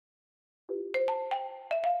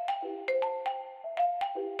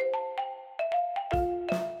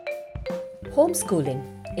Homeschooling.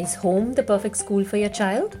 Is home the perfect school for your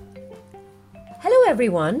child? Hello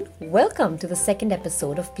everyone, welcome to the second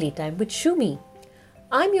episode of Playtime with Shumi.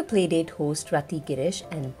 I'm your Playdate host Rati Girish,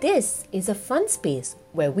 and this is a fun space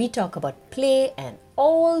where we talk about play and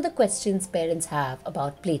all the questions parents have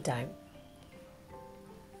about playtime.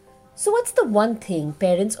 So what's the one thing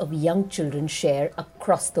parents of young children share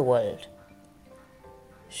across the world?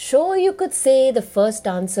 Sure, you could say the first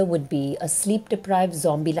answer would be a sleep-deprived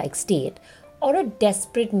zombie-like state or a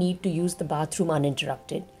desperate need to use the bathroom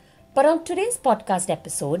uninterrupted. But on today's podcast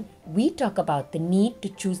episode, we talk about the need to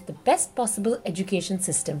choose the best possible education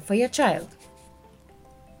system for your child.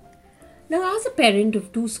 Now, as a parent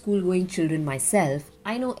of two school-going children myself,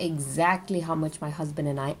 I know exactly how much my husband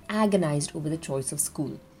and I agonized over the choice of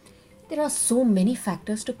school. There are so many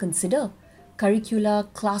factors to consider: curricula,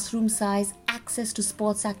 classroom size, access to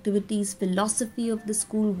sports activities, philosophy of the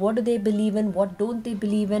school, what do they believe in, what don't they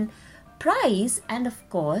believe in, price, and of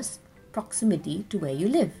course, proximity to where you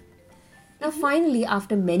live. Now finally,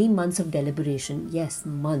 after many months of deliberation, yes,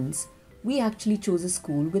 months, we actually chose a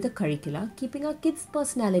school with a curricula keeping our kids'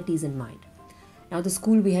 personalities in mind. Now the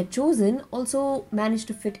school we had chosen also managed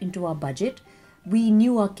to fit into our budget. We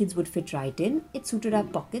knew our kids would fit right in. It suited our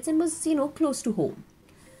pockets and was, close to home.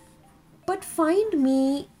 But find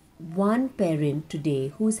me one parent today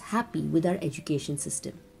who is happy with our education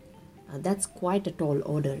system. Now that's quite a tall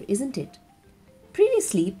order, isn't it?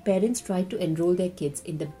 Previously, parents tried to enroll their kids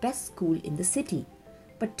in the best school in the city.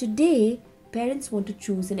 But today, parents want to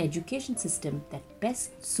choose an education system that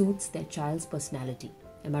best suits their child's personality.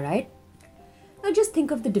 Am I right? Now just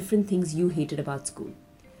think of the different things you hated about school.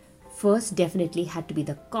 First, definitely had to be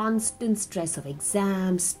the constant stress of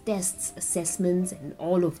exams, tests, assessments, and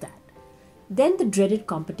all of that. Then the dreaded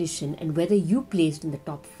competition and whether you placed in the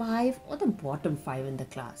top 5 or the bottom 5 in the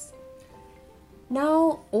class.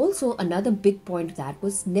 Now, also another big point of that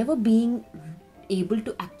was never being able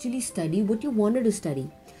to actually study what you wanted to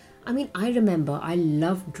study. I remember I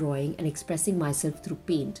loved drawing and expressing myself through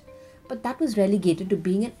paint, but that was relegated to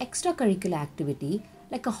being an extracurricular activity,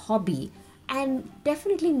 like a hobby, and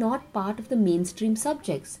definitely not part of the mainstream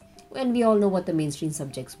subjects. And we all know what the mainstream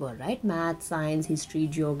subjects were, right? Math, science, history,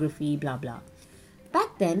 geography, blah blah.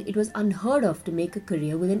 Back then, it was unheard of to make a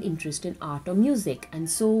career with an interest in art or music, and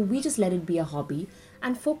so we just let it be a hobby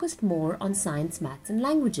and focused more on science, maths, and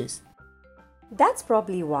languages. That's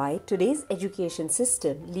probably why today's education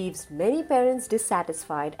system leaves many parents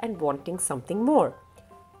dissatisfied and wanting something more.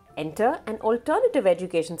 Enter an alternative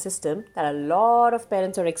education system that a lot of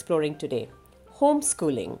parents are exploring today: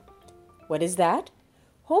 homeschooling. What is that?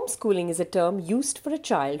 Homeschooling is a term used for a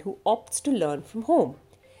child who opts to learn from home,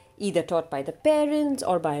 either taught by the parents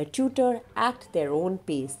or by a tutor at their own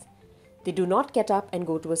pace. They do not get up and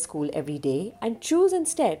go to a school every day and choose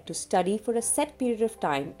instead to study for a set period of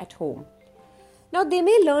time at home. Now, they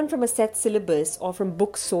may learn from a set syllabus or from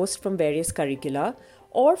books sourced from various curricula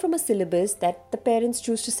or from a syllabus that the parents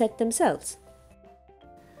choose to set themselves.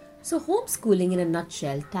 So, homeschooling in a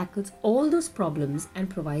nutshell tackles all those problems and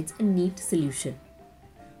provides a neat solution.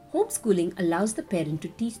 Homeschooling allows the parent to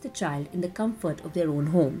teach the child in the comfort of their own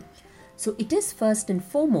home. So it is first and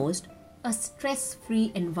foremost a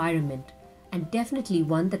stress-free environment, and definitely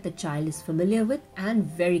one that the child is familiar with and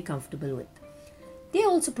very comfortable with. They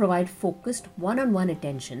also provide focused one-on-one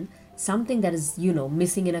attention, something that is,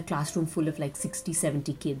 missing in a classroom full of like 60,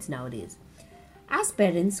 70 kids nowadays. As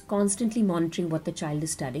parents constantly monitoring what the child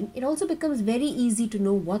is studying, it also becomes very easy to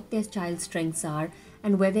know what their child's strengths are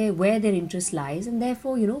and where their interest lies, and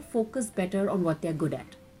therefore, focus better on what they're good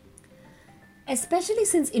at. Especially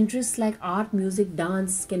since interests like art, music,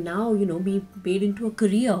 dance can now, be made into a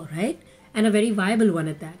career, right? And a very viable one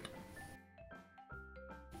at that.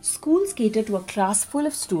 Schools cater to a class full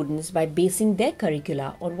of students by basing their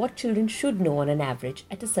curricula on what children should know on an average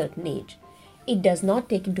at a certain age. It does not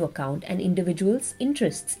take into account an individual's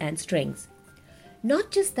interests and strengths. Not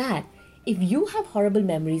just that, if you have horrible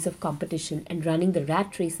memories of competition and running the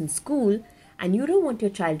rat race in school and you don't want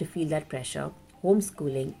your child to feel that pressure,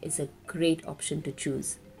 homeschooling is a great option to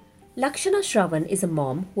choose. Lakshana Shravan is a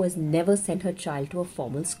mom who has never sent her child to a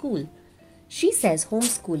formal school. She says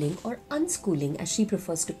homeschooling, or unschooling as she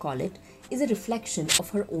prefers to call it, is a reflection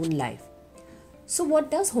of her own life. So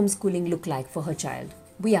what does homeschooling look like for her child?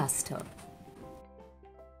 We asked her.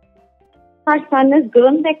 Our son is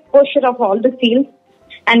given the exposure of all the fields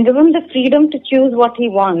and given the freedom to choose what he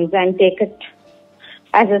wants and take it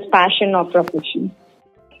as his passion or profession.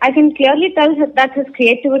 I can clearly tell that his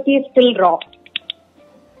creativity is still raw.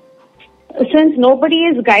 since nobody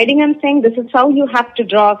is guiding him saying this is how you have to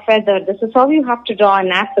draw a feather, this is how you have to draw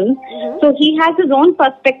an apple, so he has his own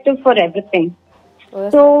perspective for everything.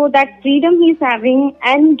 So that freedom he's having,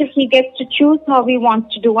 and he gets to choose how he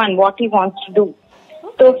wants to do and what he wants to do.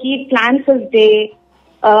 So he plans his day.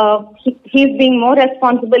 He's being more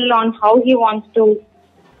responsible on how he wants to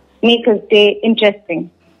make his day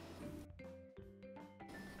interesting.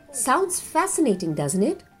 Sounds fascinating, doesn't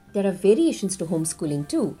it? There are variations to homeschooling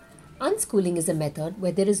too. Unschooling is a method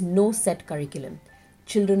where there is no set curriculum.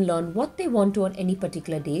 Children learn what they want to on any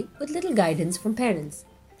particular day with little guidance from parents.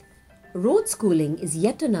 Road schooling is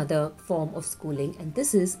yet another form of schooling, and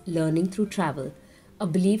this is learning through travel, a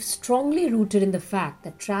belief strongly rooted in the fact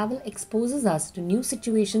that travel exposes us to new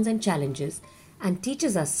situations and challenges and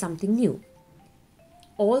teaches us something new.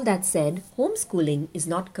 All that said, homeschooling is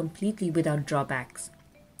not completely without drawbacks.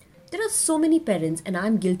 There are so many parents, and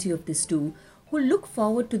I'm guilty of this too, who look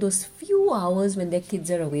forward to those few hours when their kids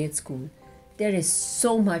are away at school. There is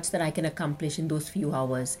so much that I can accomplish in those few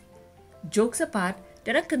hours. Jokes apart,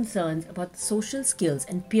 there are concerns about social skills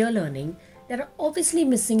and peer learning that are obviously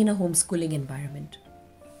missing in a homeschooling environment.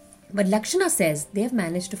 But Lakshana says they have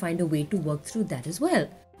managed to find a way to work through that as well.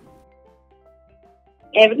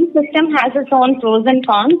 Every system has its own pros and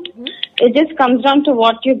cons. It just comes down to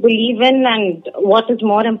what you believe in and what is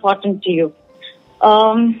more important to you.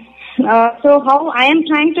 So how I am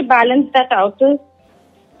trying to balance that out is,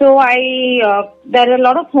 there are a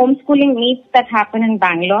lot of homeschooling meets that happen in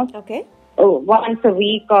Bangalore. Okay. Once a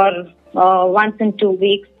week or once in 2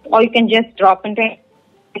 weeks, or you can just drop into a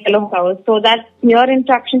fellow house. So that your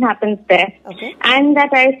interaction happens there. Okay. And that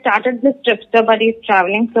I started this Tripster Buddies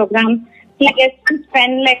traveling program. He gets to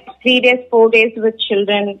spend like 3 days, 4 days with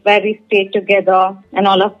children where we stay together and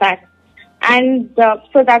all of that. And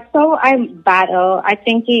so that's how I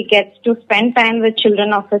think he gets to spend time with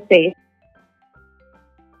children of his age.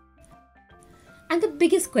 And the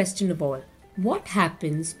biggest question of all, what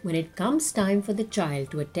happens when it comes time for the child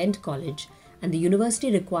to attend college and the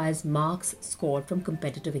university requires marks scored from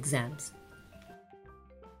competitive exams?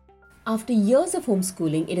 After years of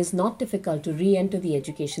homeschooling, it is not difficult to re-enter the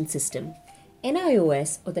education system.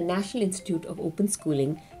 NIOS, or the National Institute of Open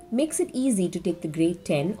Schooling, makes it easy to take the grade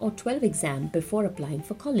 10 or 12 exam before applying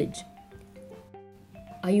for college.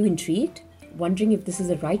 Are you intrigued? Wondering if this is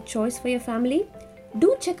the right choice for your family?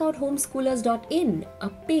 Do check out homeschoolers.in, a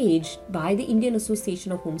page by the Indian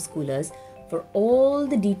Association of Homeschoolers, for all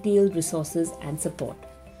the detailed resources and support.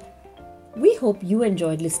 We hope you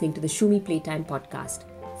enjoyed listening to the Shumi Playtime podcast.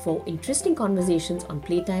 For interesting conversations on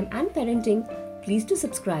playtime and parenting, please do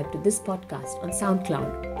subscribe to this podcast on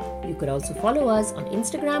SoundCloud. You could also follow us on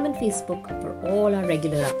Instagram and Facebook for all our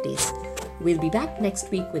regular updates. We'll be back next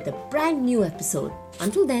week with a brand new episode.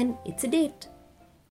 Until then, it's a date.